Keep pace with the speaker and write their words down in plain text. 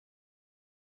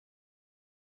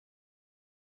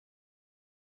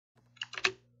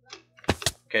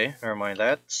Okay, never mind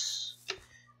that.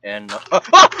 And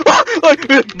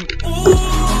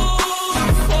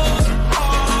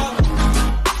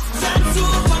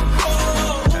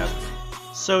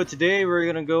so today we're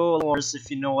gonna go Wars,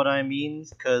 if you know what I mean,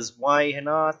 cause why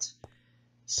not?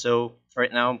 So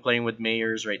right now I'm playing with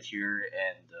Mayors right here,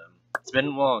 and it's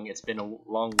been long. It's been a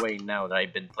long way now that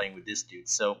I've been playing with this dude.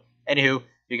 So anywho,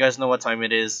 you guys know what time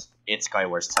it is. It's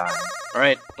Skywars time. All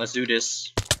right, let's do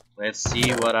this. Let's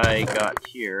see what I got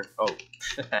here. Oh,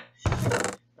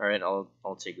 all right.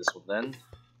 I'll take this one then.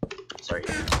 Sorry.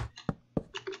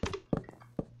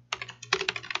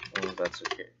 Oh, that's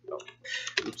okay. Oh,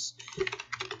 oops.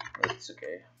 That's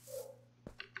okay.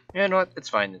 Yeah, you know what? It's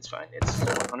fine. It's fine. It's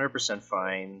 100%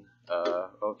 fine.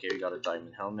 Okay, we got a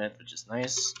diamond helmet, which is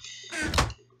nice.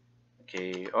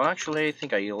 Okay. Oh, actually, I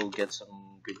think I'll get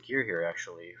some good gear here.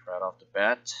 Actually, right off the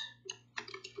bat.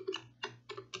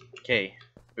 Okay.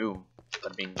 Boom.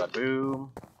 Bada bing, bada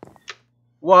boom.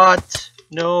 What?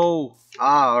 No.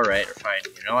 Ah, alright, fine.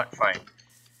 You know what? Fine.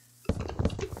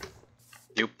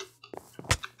 Nope.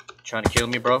 Trying to kill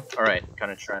me, bro? Alright,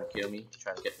 kinda trying to kill me.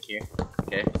 Trying to get me here.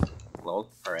 Okay. Lol.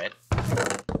 Alright.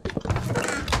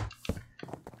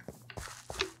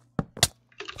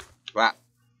 Wow.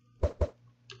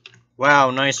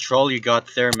 Wow, nice troll you got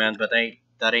there, man, but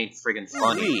that ain't friggin'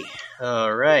 funny.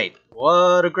 Alright.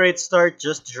 What a great start.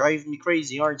 Just drive me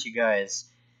crazy, aren't you guys?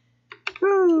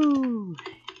 Woo!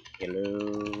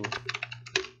 Hello.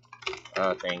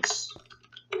 Thanks.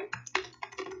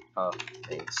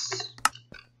 Thanks.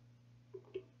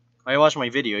 I watched my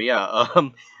video, yeah.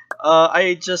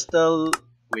 I just,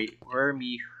 wait, where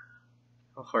me?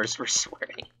 Of course, we're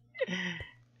swearing.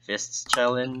 Fists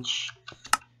challenge.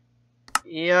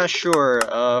 Yeah, sure,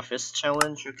 fist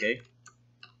challenge, okay.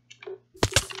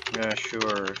 Yeah,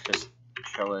 sure, fist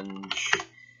challenge.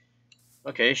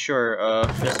 Okay, sure,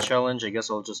 fist challenge, I guess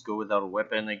I'll just go without a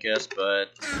weapon, I guess, but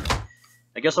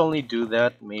I guess I'll only do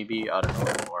that, maybe, I don't know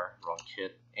anymore. Wrong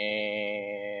kit.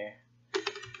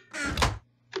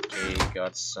 Okay,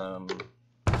 got some.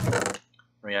 What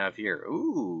do we have here?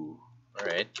 Ooh,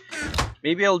 alright.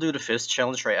 Maybe I'll do the fist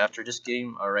challenge right after this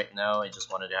game. Right now, I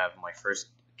just wanted to have my first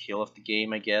kill of the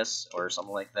game, I guess, or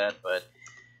something like that, but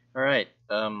alright,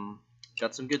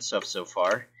 got some good stuff so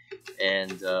far.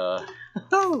 And,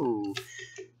 oh,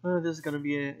 this is gonna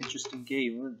be an interesting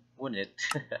game, wouldn't it?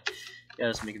 Yeah,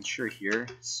 just making sure here.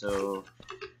 So,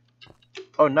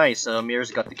 oh, nice.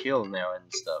 Mir's got the kill now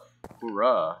and stuff.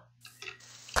 Hoorah!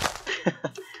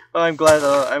 Well, I'm glad.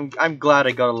 I'm glad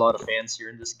I got a lot of fans here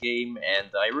in this game,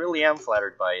 and I really am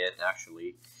flattered by it,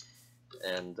 actually.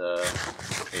 And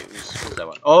okay, who's that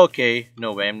one? Oh, okay,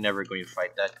 no way. I'm never going to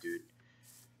fight that dude.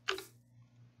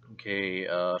 Okay,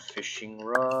 fishing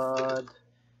rod.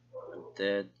 I'm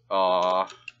dead. Aw.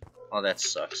 Oh, that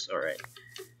sucks. Alright.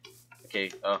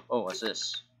 Okay, oh, what's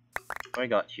this? What I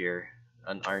got here?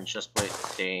 An iron chestplate.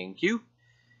 Thank you.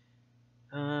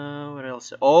 What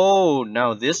else? Oh,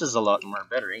 now this is a lot more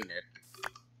better, ain't it?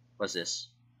 What's this?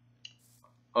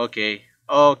 Okay,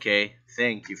 okay.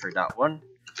 Thank you for that one.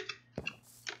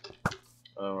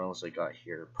 What else I got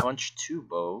here? Punch 2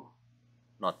 bow.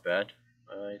 Not bad.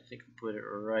 I think I'll put it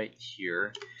right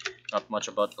here. Not much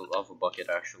about the lava bucket,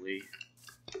 actually.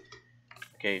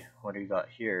 Okay, what do you got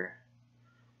here?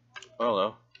 Oh,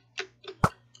 hello.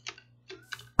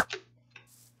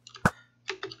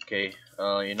 Okay,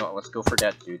 you know what, let's go for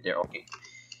that dude there. Okay.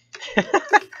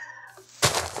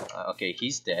 Okay,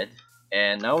 he's dead.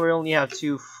 And now we only have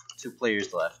two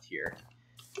players left here.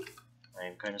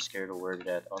 I'm kind of scared of where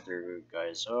that other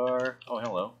guys are. Oh,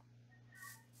 hello.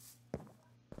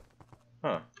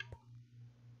 Huh.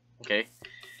 Okay.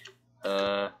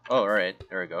 Oh, alright,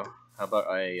 there we go. How about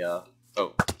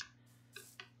oh.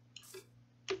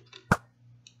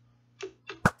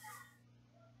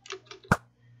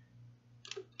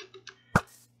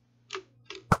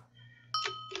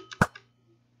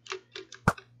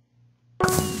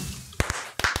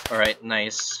 Alright,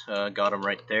 nice. Got him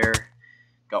right there.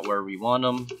 Got where we want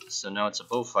him. So now it's a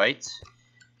bow fight.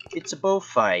 It's a bow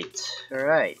fight.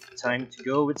 Alright, time to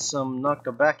go with some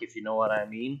knockaback, if you know what I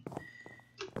mean.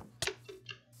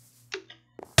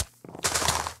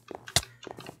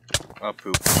 Oh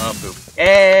poop, oh poop.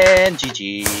 And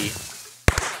GG.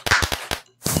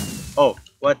 Oh,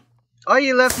 what? Oh,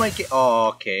 you left my oh,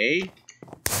 okay.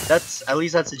 That's, at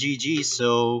least that's a GG,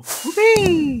 so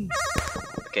whoopee!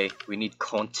 Okay, we need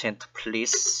content,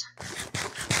 please.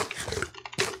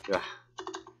 Ugh.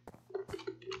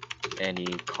 Any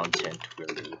content will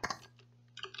do.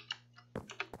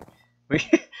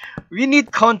 We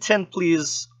need content,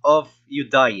 please, of you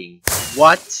dying.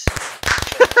 What?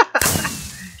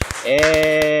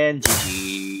 And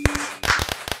GG.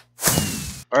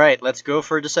 Alright, let's go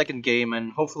for the second game,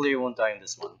 and hopefully I won't die in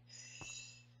this one.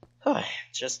 I'm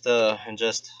just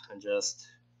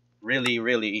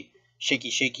really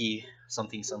shaky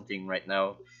something right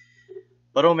now.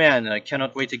 But oh man, I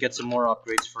cannot wait to get some more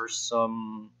upgrades for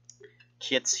some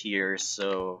kits here.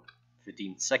 So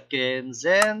 15 seconds,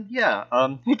 and yeah,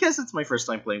 I guess it's my first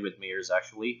time playing with mirrors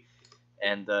actually.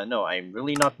 And no, I'm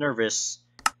really not nervous.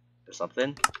 There's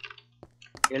something.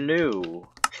 Hello.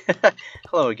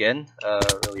 Hello again.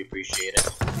 Really appreciate it.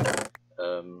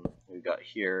 We got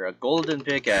here a golden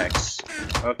pickaxe.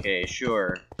 Okay,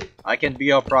 sure. I can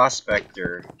be a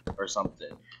prospector or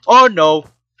something. Oh no!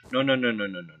 No.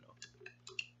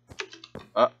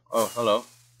 Oh, hello.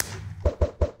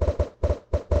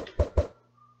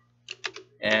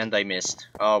 And I missed.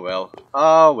 Oh well.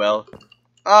 Oh well.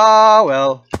 Oh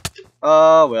well.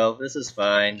 Oh well. This is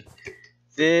fine.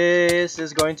 This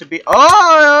is going to be.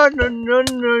 Oh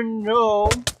no!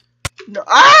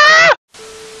 Ah!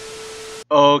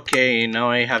 Okay, now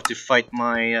I have to fight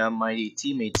my my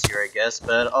teammates here, I guess.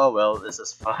 But oh well, this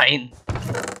is fine.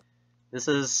 This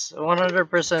is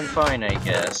 100% fine, I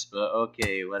guess. But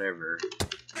okay, whatever.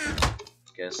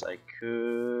 Guess I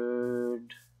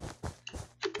could.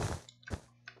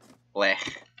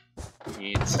 Blech. I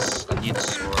need a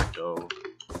sword though.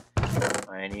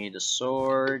 I need a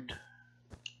sword.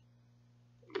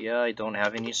 Yeah, I don't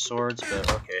have any swords,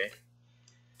 but okay.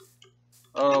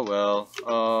 Oh well,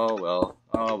 oh well,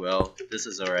 oh well. This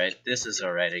is alright. This is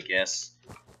alright, I guess.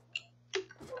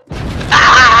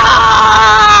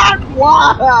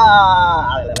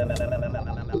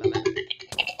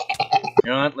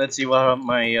 You know what? Let's see what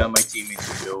my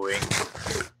teammates are doing.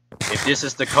 If this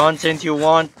is the content you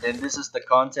want, then this is the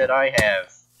content I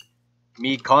have.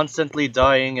 Me constantly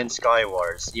dying in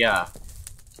Skywars. Yeah.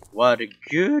 What a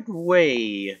good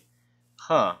way.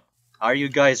 Huh. Are you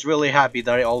guys really happy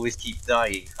that I always keep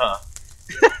dying, huh?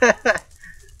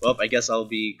 Well, I guess I'll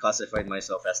be classifying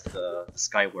myself as the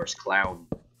Skywars clown.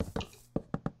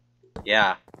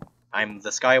 Yeah. I'm the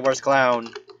Skywars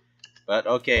clown. But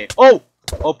okay. Oh!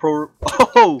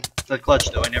 Oh, the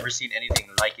clutch though. I never seen anything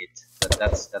like it. But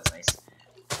that's nice.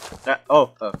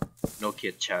 No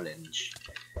kid challenge.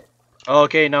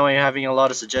 Okay, now I'm having a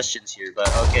lot of suggestions here, but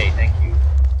okay, thank you.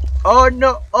 Oh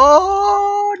no!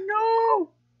 Oh no!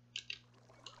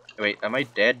 Wait, am I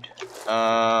dead?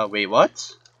 Wait,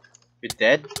 what? You're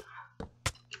dead?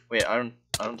 Wait, I don't.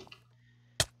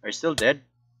 Are you still dead?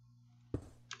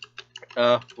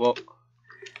 Well.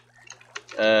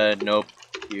 Nope.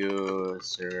 You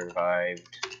survived.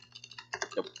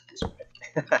 Nope, you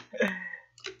survived.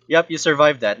 Yep, you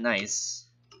survived that. Nice.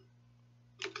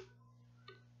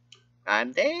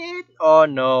 I'm dead. Oh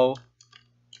no.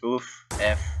 Oof.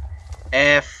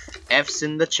 F's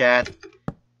in the chat.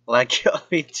 Like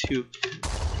me too.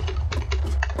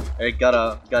 I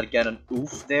gotta get an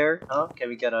oof there, huh? Can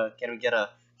we get an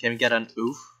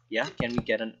oof? Yeah, can we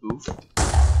get an oof?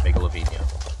 Megalovania.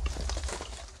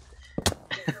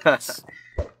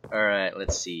 Alright,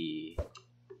 let's see.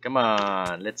 Come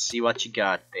on, let's see what you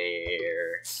got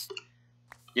there.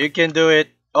 You can do it.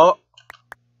 Oh,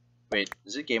 wait,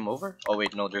 is it game over? Oh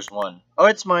wait, no, there's one. Oh,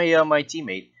 it's my my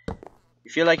teammate.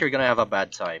 You feel like you're gonna have a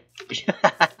bad time.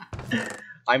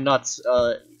 I'm not.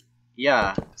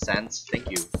 Yeah, Sans.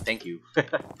 Thank you.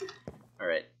 All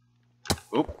right.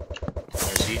 Oop.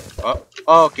 Where's he? Oh,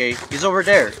 okay. He's over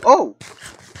there. Oh,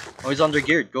 he's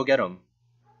undergeared. Go get him.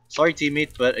 Sorry,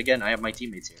 teammate, but again, I have my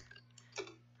teammates here.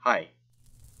 Hi.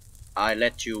 I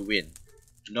let you win.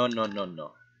 No.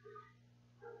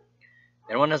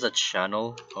 Everyone has a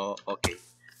channel. Oh, okay.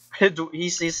 He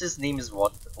says his name is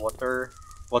Water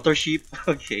Sheep.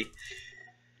 Okay.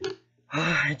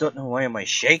 I don't know why am I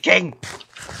shaking.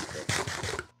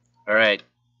 Okay. All right.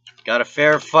 Got a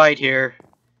fair fight here.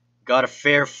 Got a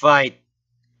fair fight.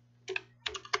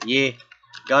 Yeah.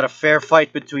 Got a fair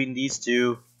fight between these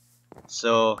two.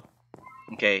 So,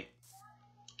 okay.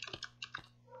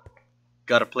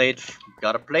 Gotta play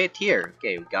it here.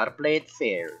 Okay, we gotta play it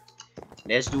fair.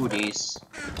 Let's do this.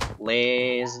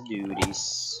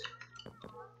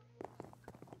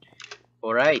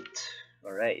 Alright.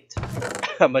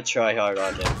 I'm gonna try hard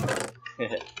on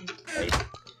it. Right.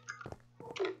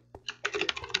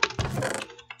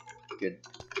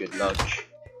 Good luck.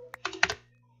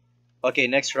 Okay,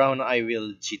 next round I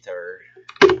will jitter.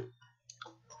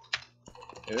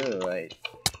 Alright.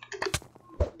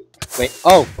 Wait,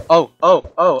 oh.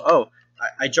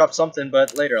 I dropped something,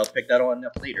 but later, I'll pick that one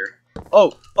up later.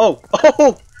 Oh.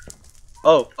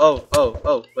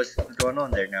 What's going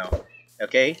on there now?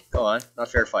 Okay, go on. Not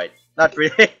fair fight. Not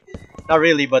really. Not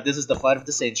really, but this is the fight of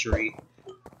the century.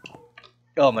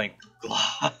 Oh my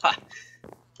god.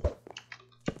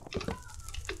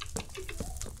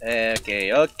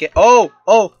 Okay, okay. Oh,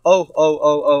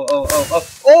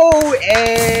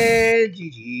 and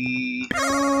GG.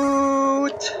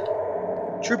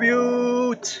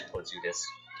 Tribute. Let's do this.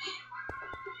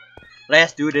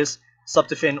 Let's do this. Sub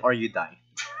to Finn or you die.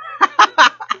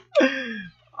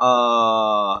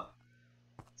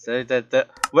 So that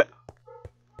what?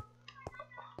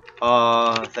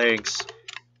 Thanks.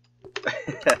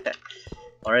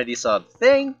 Already sub.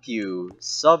 Thank you.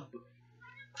 Sub.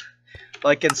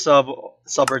 I can sub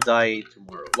or die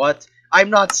tomorrow. What? I'm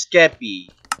not Skeppy.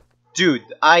 Dude,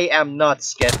 I am not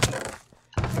Skeppy.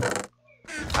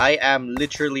 I am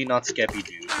literally not Skeppy,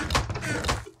 dude.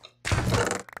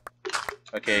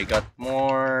 Okay, got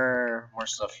more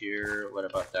stuff here. What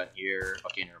about down here?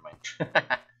 Okay, never mind.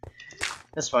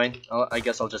 That's fine. I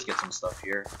guess I'll just get some stuff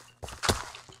here.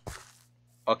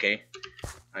 Okay.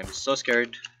 I'm so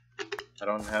scared. I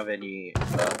don't have any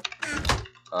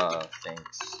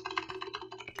things.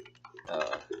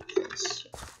 Things.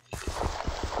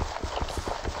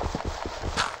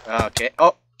 Okay.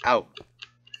 Oh, ow.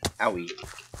 Owie.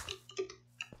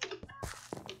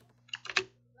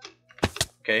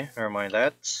 Okay, never mind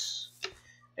that.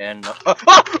 And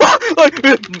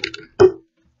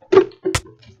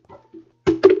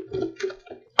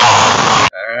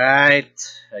alright,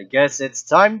 I guess it's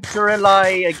time to rely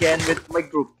again with my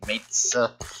group mates.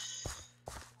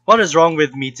 What is wrong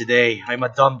with me today? I'm a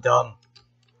dum-dum.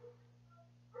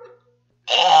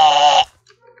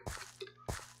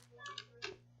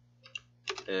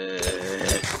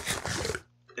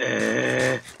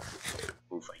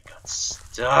 Oof, I got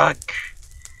stuck.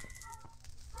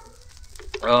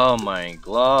 Oh my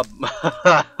glob.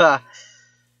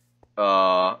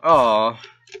 Oh.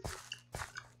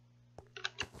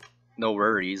 No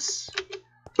worries.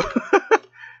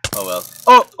 Oh well.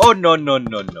 Oh no. No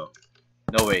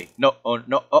way. No, oh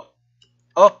no. Oh.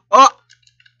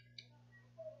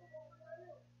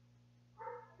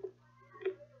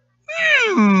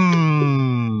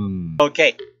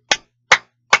 Okay.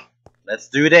 Let's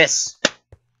do this.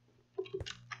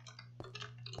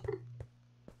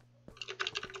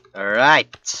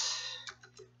 Alright.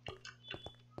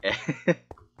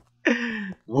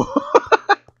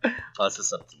 Also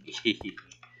sub to me.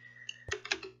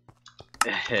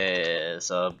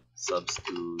 Subs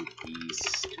to these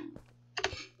two.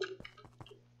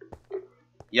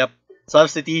 Yep.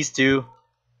 Subs to these two.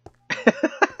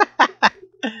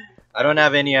 I don't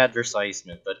have any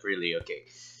advertisement, but really, okay.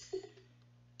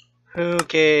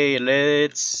 Okay,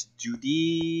 let's do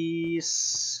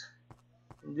this.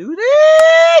 Do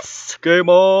this! Game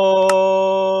on!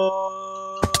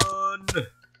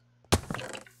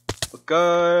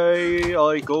 Okay,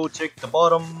 I go take the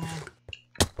bottom.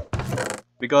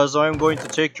 Because I'm going to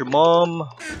take your mom.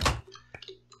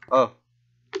 Oh,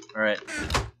 alright.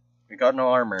 We got no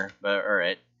armor, but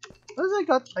alright. I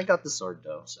got the sword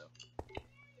though, so.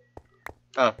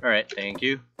 Oh, alright, thank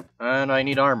you. And I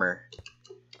need armor.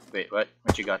 Wait, what?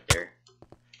 What you got there?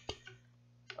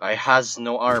 I has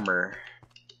no armor.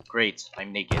 Great,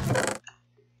 I'm naked.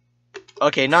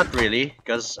 Okay, not really,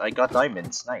 because I got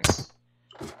diamonds. Nice.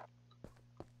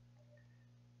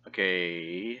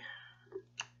 Okay.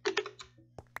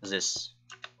 What's this?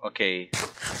 Okay.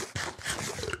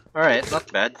 Alright, not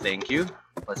bad, thank you.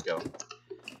 Let's go.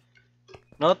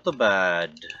 Not too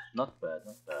bad. Not bad.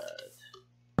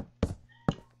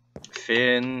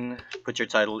 Finn, put your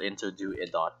title into do a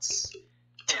dots.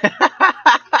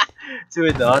 Do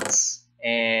a dots.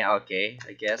 Okay,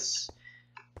 I guess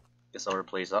I'll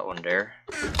replace that one there.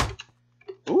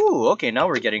 Ooh, okay, now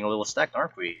we're getting a little stacked,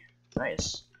 aren't we?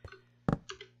 Nice.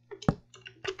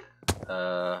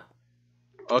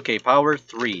 Okay, power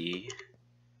 3.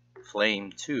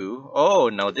 Flame 2. Oh,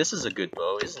 no, this is a good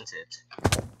bow, isn't it?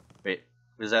 Wait,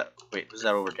 was that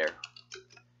over there?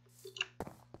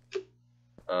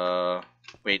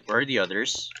 Wait, where are the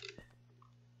others?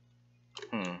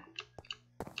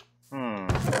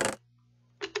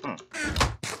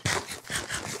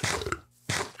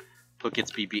 Look,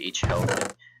 it's BBH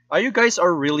helmet. You guys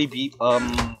are really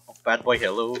Bad Boy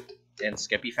Hello and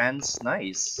Skeppy fans?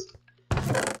 Nice.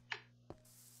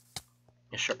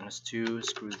 Yeah, sharpness 2,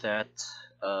 screw that.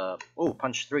 Oh,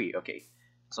 punch 3, okay.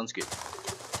 Sounds good.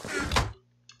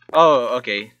 Oh,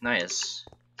 okay, nice.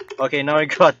 Okay, now I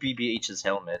got BBH's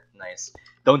helmet. Nice.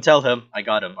 Don't tell him I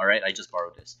got him, alright? I just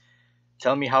borrowed this.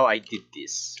 Tell me how I did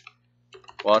this.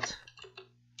 What?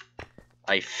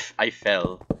 I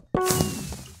fell.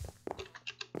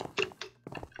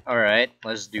 Alright,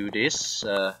 let's do this.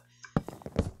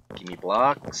 Give me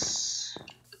blocks.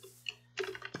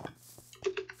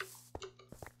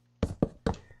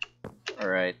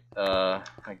 Alright, I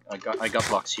got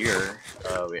blocks here.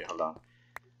 Wait, hold on.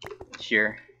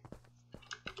 Here.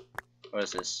 What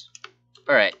is this?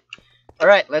 Alright.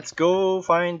 Alright, let's go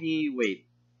find the wait.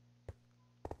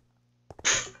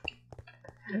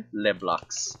 Le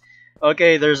blocks.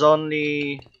 Okay, there's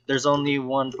only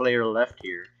one player left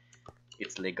here.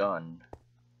 It's Legon.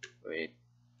 Wait.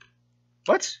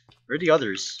 What? Where are the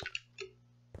others?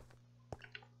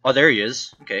 Oh, there he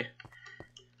is. Okay.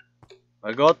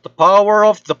 I got the power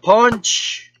of the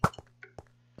punch.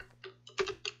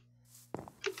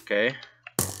 Okay.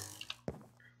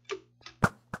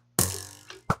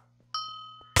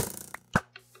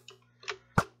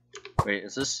 Wait,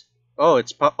 is this? Oh,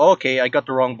 it's okay. I got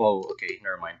the wrong bow. Okay,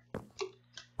 never mind.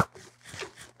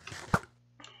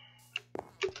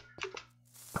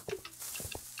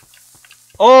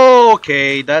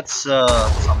 Okay, that's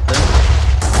something.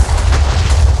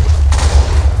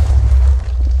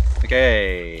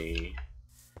 Okay.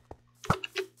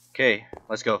 Okay,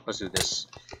 let's go. Let's do this.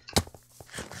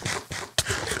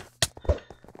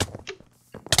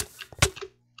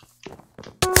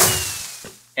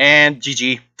 And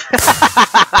GG.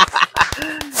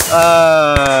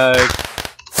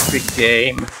 Big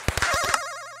game.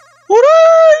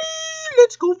 Alright,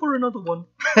 let's go for another one.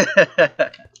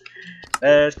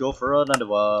 Let's go for another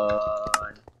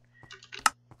one.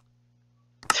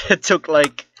 It took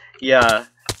like, yeah,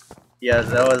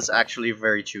 that was actually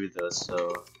very true though.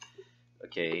 So,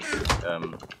 okay,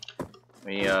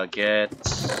 we get,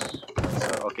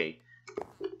 okay.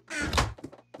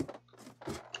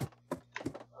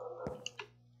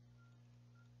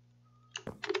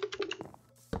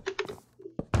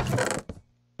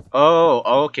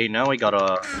 Oh, okay, now we got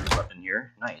a weapon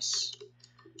here. Nice.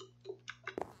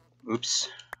 Oops.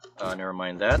 Never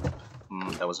mind that.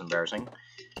 That was embarrassing.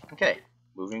 Okay,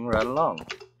 moving right along.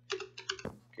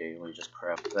 Okay, we just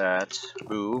craft that.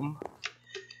 Boom.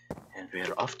 And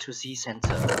we're off to the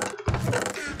center.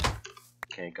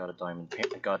 Okay, got a diamond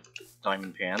pants. I got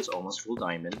diamond pants, almost full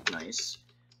diamond. Nice.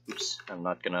 Oops, I'm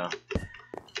not gonna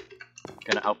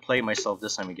outplay myself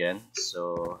this time again.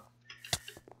 So.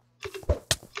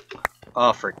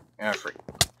 Oh frick! Ah frick!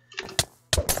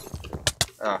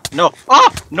 No! Oh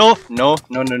no! No!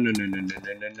 No! No! No! No! No! No!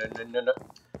 No!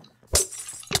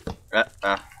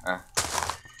 No! No!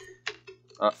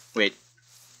 No! Wait.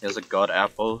 There's a god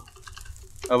apple.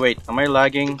 Oh wait, am I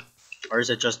lagging, or is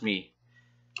it just me?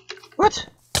 What?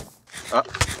 I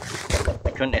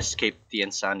couldn't escape the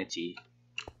insanity.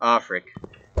 Ah frick!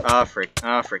 Ah frick!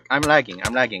 Ah frick! I'm lagging!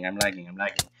 I'm lagging! I'm lagging! I'm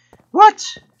lagging! What?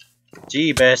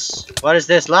 Jeebus! What is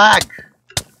this lag?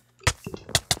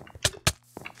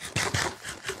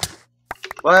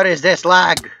 What is this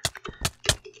lag?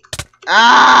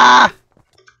 Ah!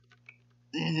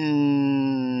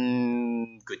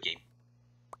 Good game.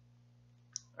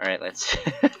 Alright, let's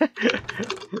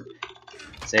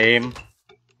same.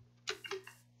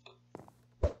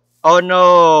 Oh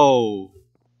no!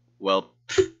 Well,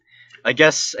 I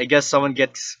guess someone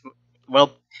gets,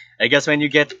 well, I guess when you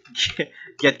get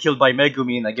killed by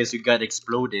Megumin, I guess you got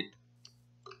exploded.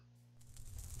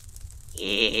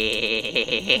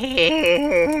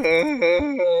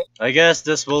 I guess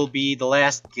this will be the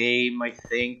last game, I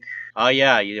think. Oh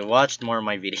yeah, you watched more of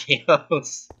my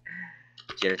videos.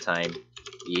 Cheer time.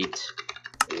 Eat.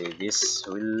 This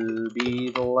will be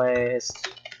the last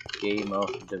game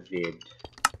of the vid.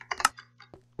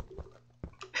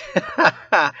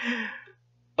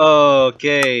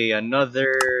 Okay,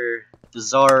 another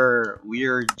bizarre,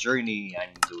 weird journey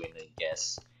I'm doing, I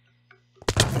guess.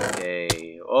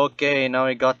 Okay, now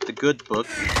I got the good book.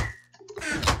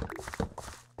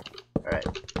 Alright.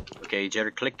 Okay,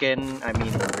 jitter clicking, I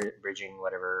mean bridging,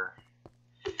 whatever.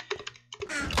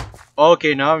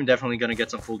 Okay, now I'm definitely gonna get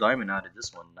some full diamond out of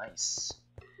this one. Nice.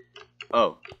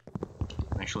 Oh.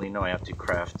 Actually, no, I have to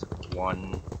craft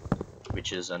one,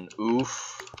 which is an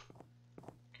oof.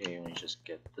 Okay, let me just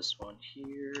get this one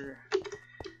here.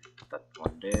 That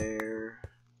one there.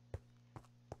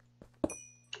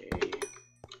 Okay.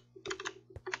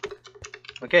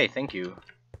 Okay, thank you.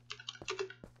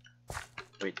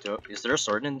 Wait, is there a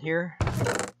sword in here?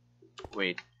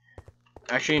 Wait.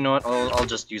 Actually, you know what? I'll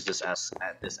just use this axe.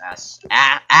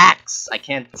 Axe. I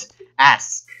can't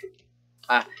ask.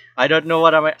 I don't know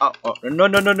what am I. Oh, no.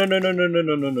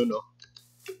 No.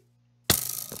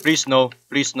 Please no.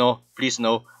 Please no. Please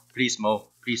no. Please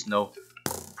no. Please no.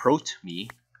 Prot me.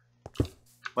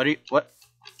 What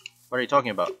are you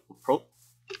talking about?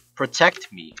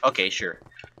 Protect me. Okay, sure.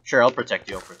 Sure, I'll protect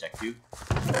you.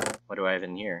 What do I have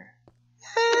in here?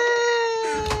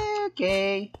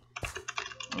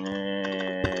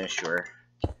 Sure.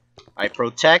 I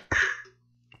protect.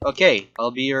 Okay,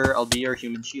 I'll be your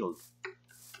human shield.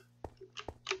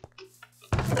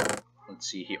 Let's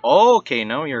see here. Oh, okay,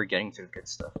 now you're getting to the good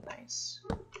stuff. Nice.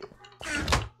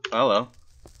 Hello.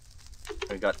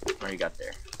 What you got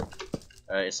there?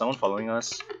 Is someone following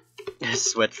us?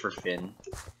 Sweat for Finn.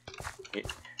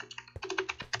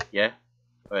 Yeah?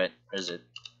 What is it?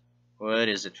 What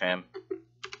is it, fam?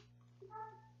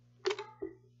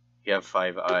 You have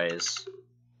 5 eyes.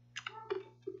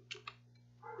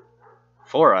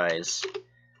 4 eyes.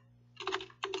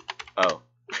 Oh.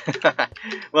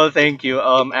 Well, thank you.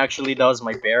 Actually, that was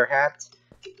my bear hat.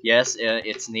 Yes,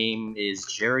 its name is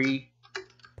Jerry.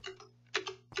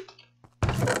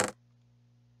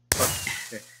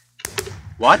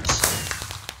 What?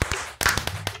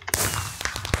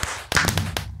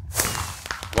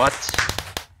 What?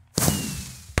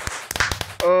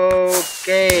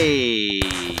 Okay.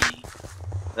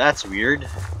 That's weird.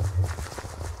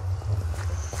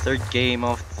 Third game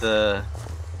of the...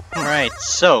 Alright,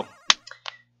 so...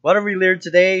 What have we learned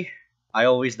today? I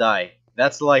always die.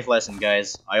 That's the life lesson,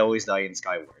 guys. I always die in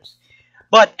Skywars.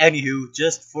 But, anywho,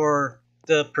 just for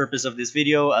the purpose of this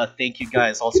video, thank you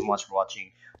guys all so much for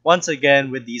watching. Once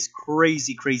again, with these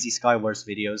crazy Skywars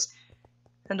videos.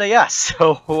 And, yeah,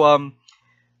 so,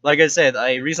 like I said,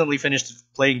 I recently finished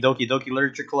playing Doki Doki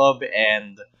Literature Club,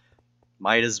 and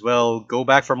might as well go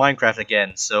back for Minecraft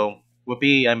again. So,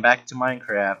 whoopee, I'm back to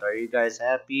Minecraft. Are you guys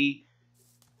happy?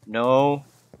 No?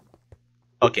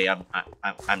 Okay, I'm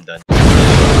done.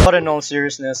 But in all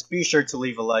seriousness, be sure to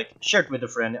leave a like, share it with a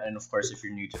friend, and of course, if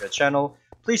you're new to the channel,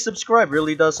 please subscribe.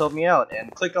 Really does help me out,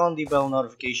 and click on the bell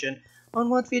notification on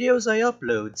what videos I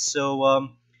upload. So,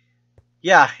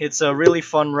 yeah, it's a really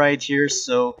fun ride here.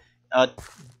 So,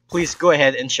 please go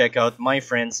ahead and check out my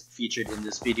friends featured in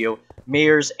this video,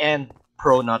 Mayors and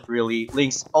Pro Not Really.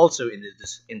 Links also in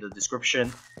the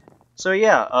description. So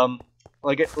yeah,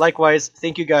 likewise,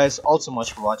 thank you guys all so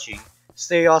much for watching.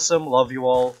 Stay awesome, love you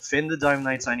all. Finn the Diamond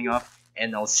Knight signing off,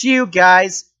 and I'll see you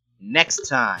guys next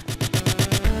time.